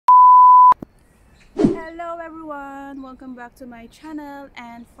Hello everyone! Welcome back to my channel,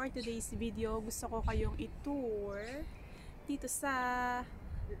 and for today's video, gusto ko kayong i-tour dito sa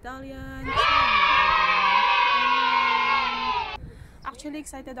Dalian, China. Actually,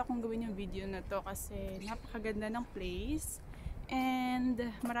 excited akong gawin yung video na to kasi napakaganda ng place and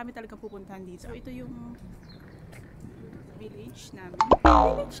marami talagang pupuntahan dito. So, ito yung village namin.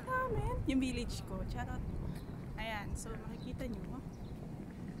 Yung village ko. Charot. Ayan. So, makikita nyo.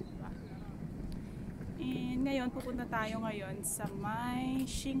 And ngayon, pupunta tayo ngayon sa may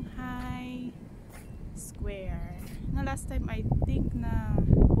Xinghai Square. Na last time, I think na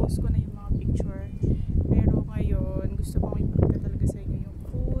post ko na yung mga picture. Pero ngayon, gusto kong ipakita talaga sa inyo yung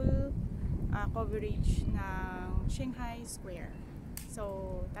full coverage ng Xinghai Square.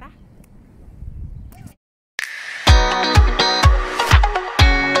 So, tara!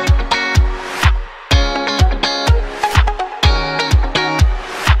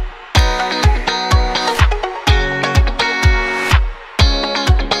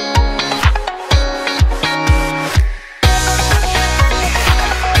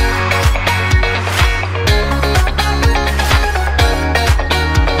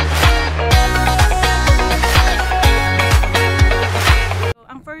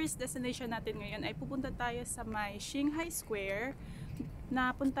 Destination natin ngayon ay pupunta tayo sa may Xinghai Square.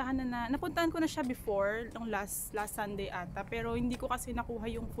 Napuntahan ko na siya before nung last Sunday ata, pero hindi ko kasi nakuha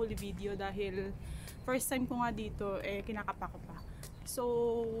yung full video dahil first time ko nga dito kinakapa ko pa. So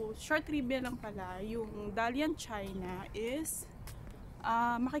short trivia lang pala, yung Dalian, China is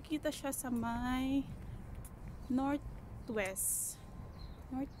makikita siya sa may northeast,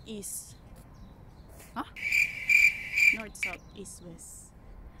 north, south, east, west.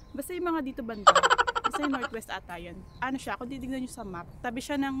 Basta yung mga dito banda, basta yung northwest ata yun. Ano siya, kung titignan nyo sa map, tabi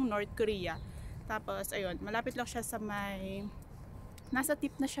siya ng North Korea. Tapos, ayun, malapit lang siya sa may, nasa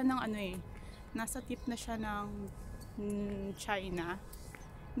tip na siya ng nasa tip na siya ng China.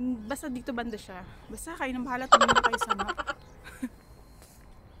 Basta dito banda siya. Basta kayo nang bahala, tumingin na kayo sa map.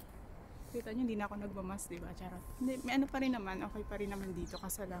 Kita nyo, hindi na ako nagmamas, diba? Charot. Hindi, may ano pa rin naman, okay pa rin naman dito.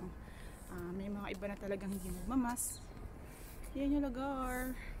 Kasi lang, may mga iba na talagang hindi nagmamas. Yan yung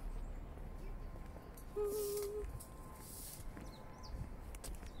lugar.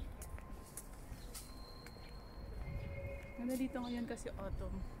 Ganda dito ngayon kasi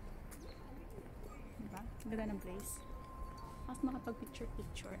autumn. Diba? Ganda ng place. Mas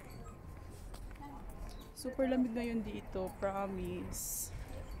makapag-picture. Super lamig ngayon dito, promise.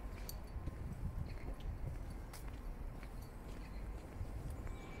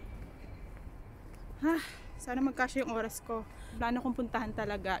 Sana magkasya yung oras ko. Plano kong puntahan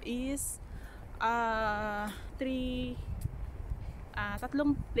talaga is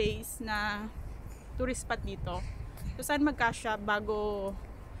tatlong place na tourist spot dito. So saan magkasya bago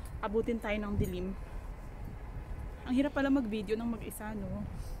abutin tayo ng dilim. Ang hirap pala mag-video ng mag-isa, no?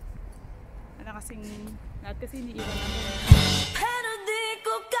 Lahat kasi iniiwan namin. Pero di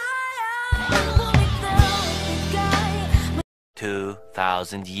ko kaya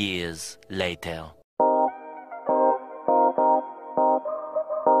 2,000 years later.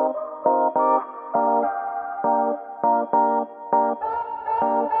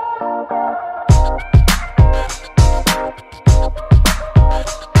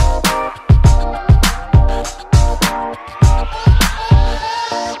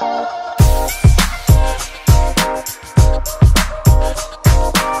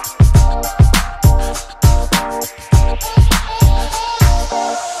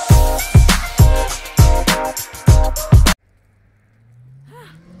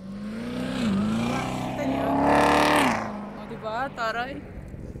 Taray,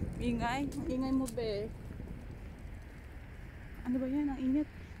 ingay mo be. Ano ba yan? Ang init.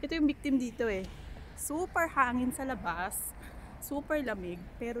 Ito yung victim dito Super hangin sa labas, super lamig,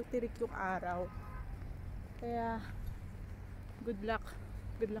 pero tirik yung araw. Kaya good luck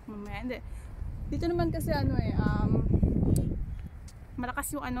mamaya. Hindi. Dito naman kasi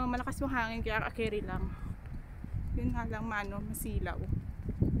malakas yung hangin, kaya carry lang. Yun nga lang masilaw.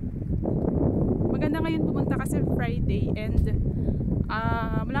 Maganda ngayon pumunta kasi Friday and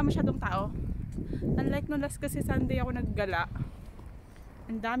wala masyadong tao. Unlike no last kasi Sunday ako naggala.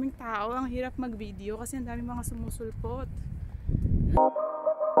 Ang daming tao, ang hirap mag-video kasi ang daming mga sumusulpot.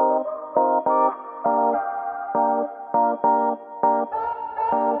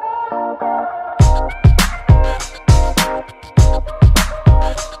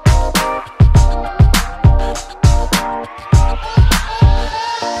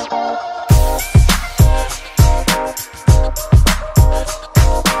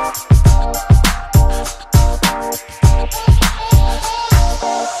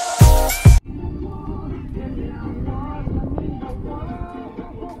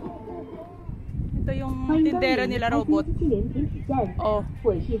 tindera nila robot. Oh.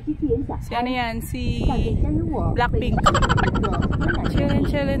 Si ano yan? Si Blackpink.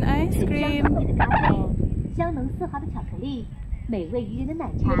 Chillin' ice cream. Oh.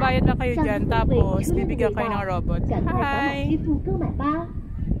 Babayad lang kayo dyan, tapos bibigyan kayo ng robot. Hi!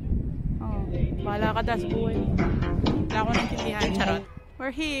 Oh, bahala ka das buhay. Wala akong naintindihan. Charot. We're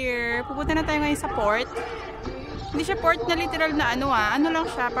here. Pupunta na tayo ngayon sa port. Hindi siya port na literal na ano ano lang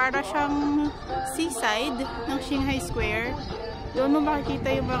siya. Para siyang seaside ng Xinghai Square. Doon mo makikita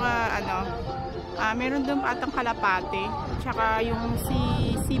yung mga ano. Meron doon atang kalapate. Tsaka yung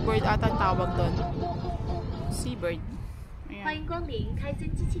seabird atang tawag doon. Seabird. Ayan.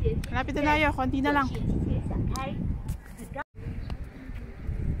 Malapit na tayo. Konti na lang.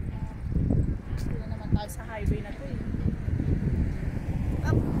 Dito naman tayo sa highway na to eh.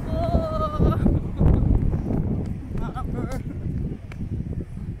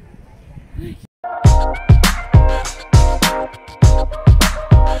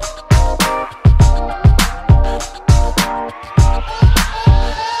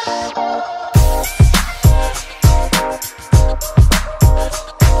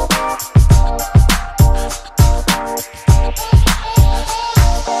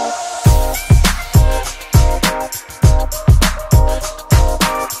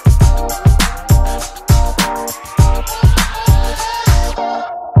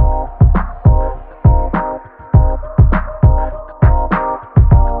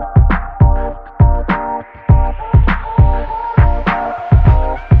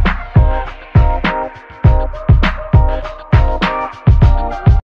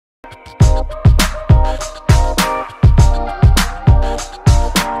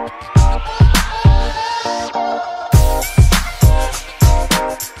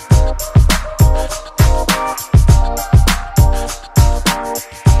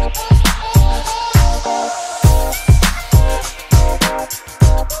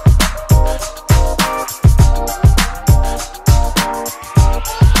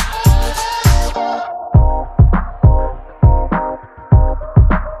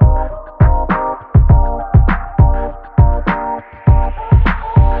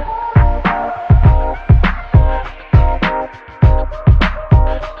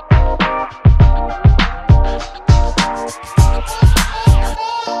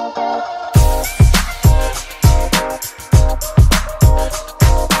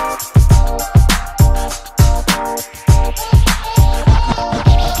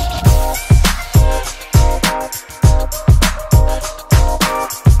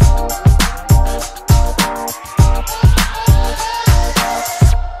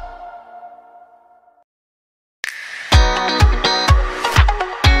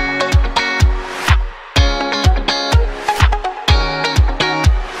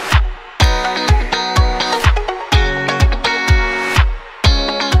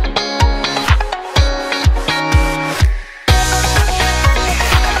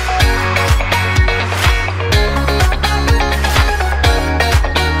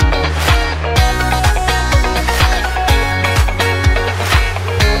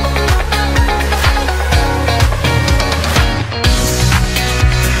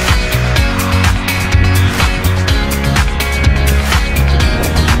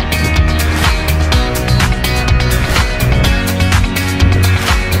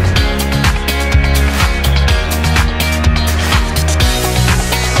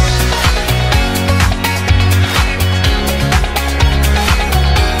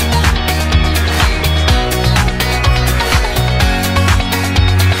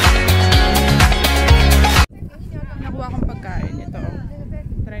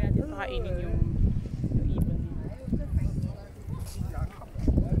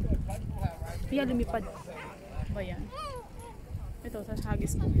 Kaya lumipad. Ba yan? Ito, sa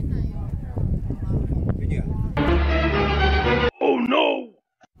hagis ko. Oh no!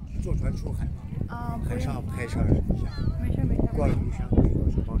 坐船出海嘛，海上拍摄什么下，挂了鱼山和一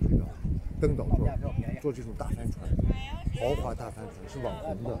个小棒水的登岛坐这种大帆船，豪华大帆船是网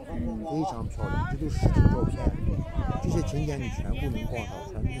红的，非常漂亮，这都是实景照片。这些景点你全部能逛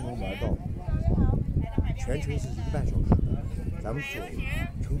到，全部能玩到，全程是1个半小时。咱们走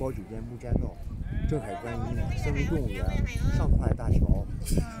城堡酒店木栈道、镇海观音、森林动物园、上跨海大桥，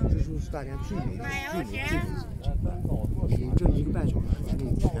这就是大连最美的景点。你这1个半小时之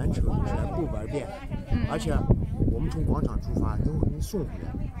内全程全部玩遍，而且我们从广场出发，等会给你送回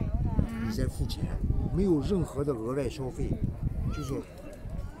来，你再付钱，没有任何的额外消费，就是。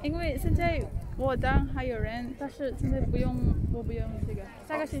因为现在我当还有人，但是现在不用，我不用这个，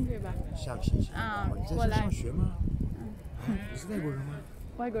下个星期吧。下个星期啊，你在这上学吗？你是外国人吗？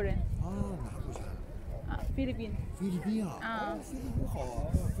外国人。哦，哪个国家？菲律宾。菲律宾啊？啊，菲律宾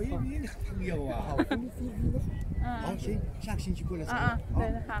好，菲律宾朋友啊，好，菲律宾好。好，行，下个星期过来参加。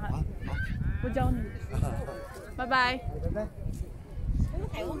对，好。好，我教你。拜拜。拜拜。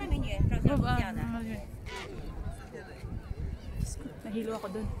海鸥那美女，照相不一样的。 Nahilo ako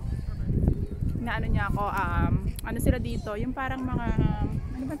dun. Inaano niya ako, ano sila dito, yung parang mga,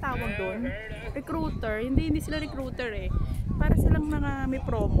 ano ba tawag dun? Recruiter. Hindi sila recruiter eh. Para silang mga may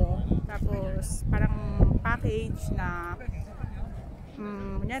promo. Tapos parang package na,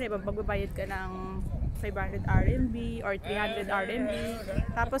 kunyari, magbabayad ka ng 500 RMB or 300 RMB.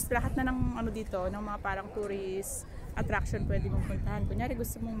 Tapos lahat na ng ano dito, ng mga parang tourist attraction pwede mong puntahan. Kunyari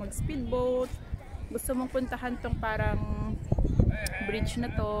gusto mong mag-speedboat, gusto mong puntahan tong parang bridge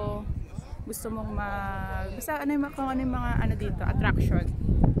na to, gusto mong basta ano yung mga ano dito, attraction.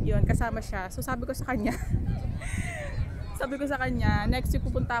 Yun, kasama siya. So sabi ko sa kanya, next week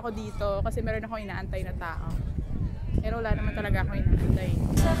pupunta ako dito kasi meron akong inaantay na tao. Pero wala naman talaga akong inaantay.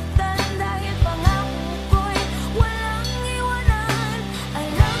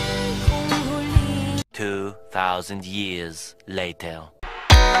 2,000 years later.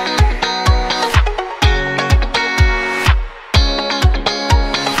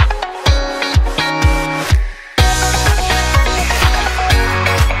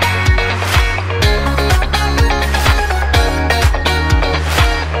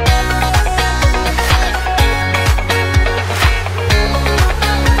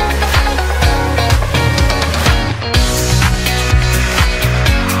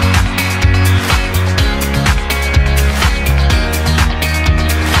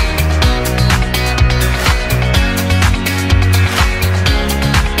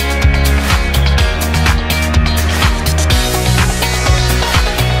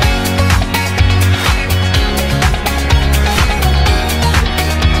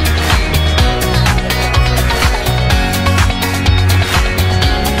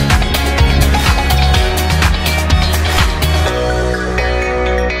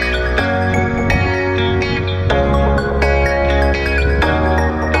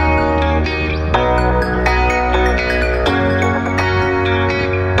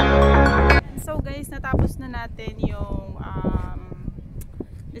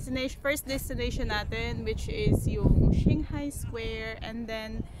 First destination natin, which is yung Xinghai Square, and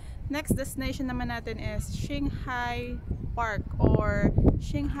then next destination naman natin is Xinghai Park or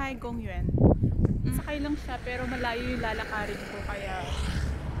Xinghai Gongyuan. Sakay lang siya pero malayo yung lalakarin ko kaya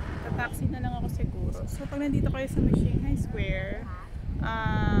tataxi na lang ako siguro. So pag nandito kayo sa Xinghai Square,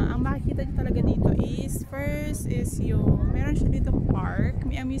 ang makikita nyo talaga dito is first is yung meron siya dito park,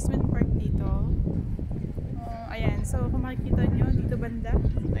 may amusement park dito. Ayan, so kung makikita nyo dito banda,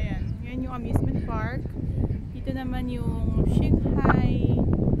 ayan, yan yung amusement park. Dito naman yung Xinghai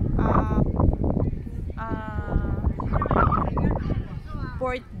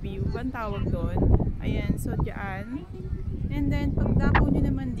Port View, ang tawag doon. Ayan, so dyan. And then pagdako nyo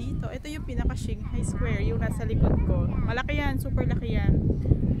naman dito, ito yung pinaka Xinghai Square, yung nasa likod ko. Malaki yan, super laki yan.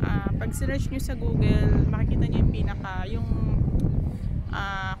 Pag search nyo sa Google, makikita nyo yung pinaka, yung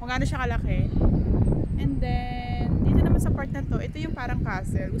kung gaano siya kalaki. And then, dito naman sa part na to, ito yung parang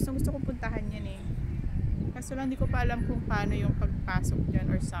castle. Gusto kong puntahan yan eh. Kaso lang, hindi ko pa alam kung paano yung pagpasok dyan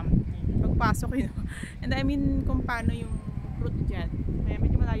or something. Pagpasok yun. And I mean, kung paano yung route dyan. Kaya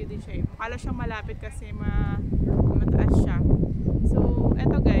medyo malayo din siya eh. Mukha siyang malapit kasi mataas siya. So,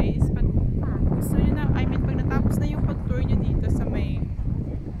 eto guys, pag gusto nyo na, I mean, pag natapos na yung pag-tour nyo dito sa may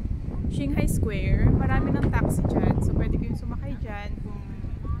Xinghai Square, marami ng taxi dyan. So, pwede kayong sumakay dyan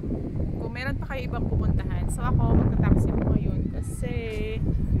kung meron pa kayo ibang pupuntahan. So ako, magta-taxi ko ngayon kasi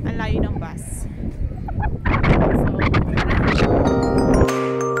ang layo ng bus.